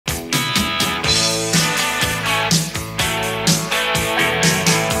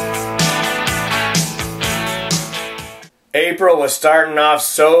April was starting off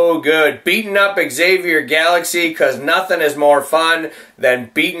so good. Beating up Xavier Galaxy, because nothing is more fun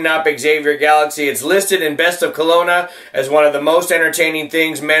than beating up Xavier Galaxy. It's listed in Best of Kelowna as one of the most entertaining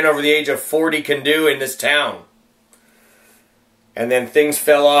things men over the age of 40 can do in this town. And then things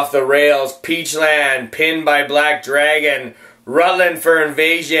fell off the rails. Peachland, pinned by Black Dragon. Rutland for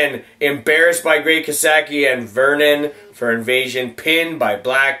Invasion, embarrassed by Great Kasaki, and Vernon for Invasion, pinned by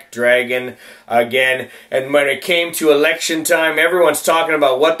Black Dragon again. And when it came to election time, everyone's talking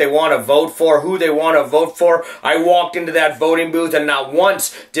about what they want to vote for, who they want to vote for. I walked into that voting booth and not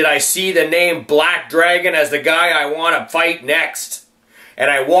once did I see the name Black Dragon as the guy I want to fight next.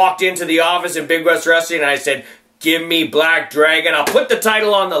 And I walked into the office in Big West Wrestling and I said, "Give me Black Dragon, I'll put the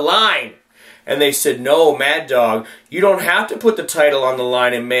title on the line." And they said, "No, Mad Dog, you don't have to put the title on the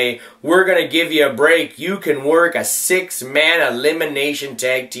line in May. We're going to give you a break. You can work a 6-man elimination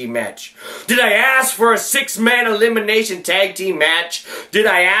tag team match." Did I ask for a 6-man elimination tag team match? Did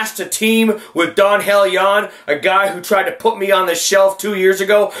I ask to team with Don Hellion, a guy who tried to put me on the shelf 2 years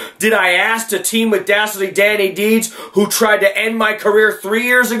ago? Did I ask to team with Dastardly Danni Deeds, who tried to end my career 3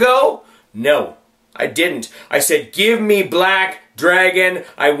 years ago? No, I didn't. I said, "Give me Black Dragon.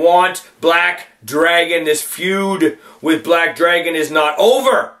 I want Black Dragon. This feud with Black Dragon is not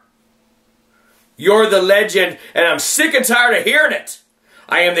over. You're the legend, and I'm sick and tired of hearing it.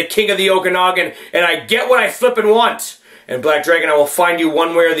 I am the king of the Okanagan, and I get what I flippin' want. And Black Dragon, I will find you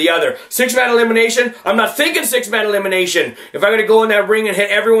one way or the other. 6-man elimination? I'm not thinking 6-man elimination. If I'm going to go in that ring and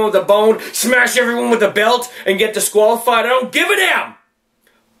hit everyone with a bone, smash everyone with a belt, and get disqualified, I don't give a damn.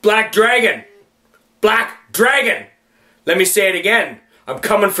 Black Dragon. Black Dragon. Let me say it again. I'm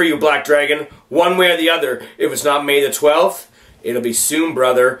coming for you, Black Dragon, one way or the other. If it's not May the 12th, it'll be soon,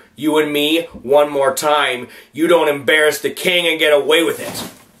 brother. You and me, one more time. You don't embarrass the king and get away with it.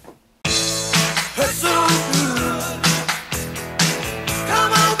 Hurt so good.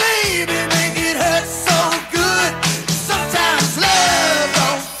 Come on, baby, make it hurt so good. Sometimes love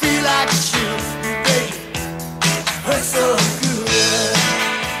don't feel like it should, baby. Hurt so good.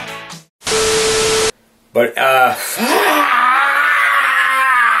 But,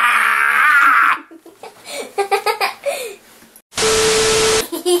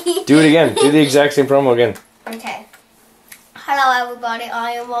 do it again. Do the exact same promo again. Okay. Hello everybody,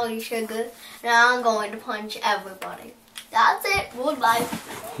 I am Marty Sugar, and I'm going to punch everybody. That's it. Goodbye.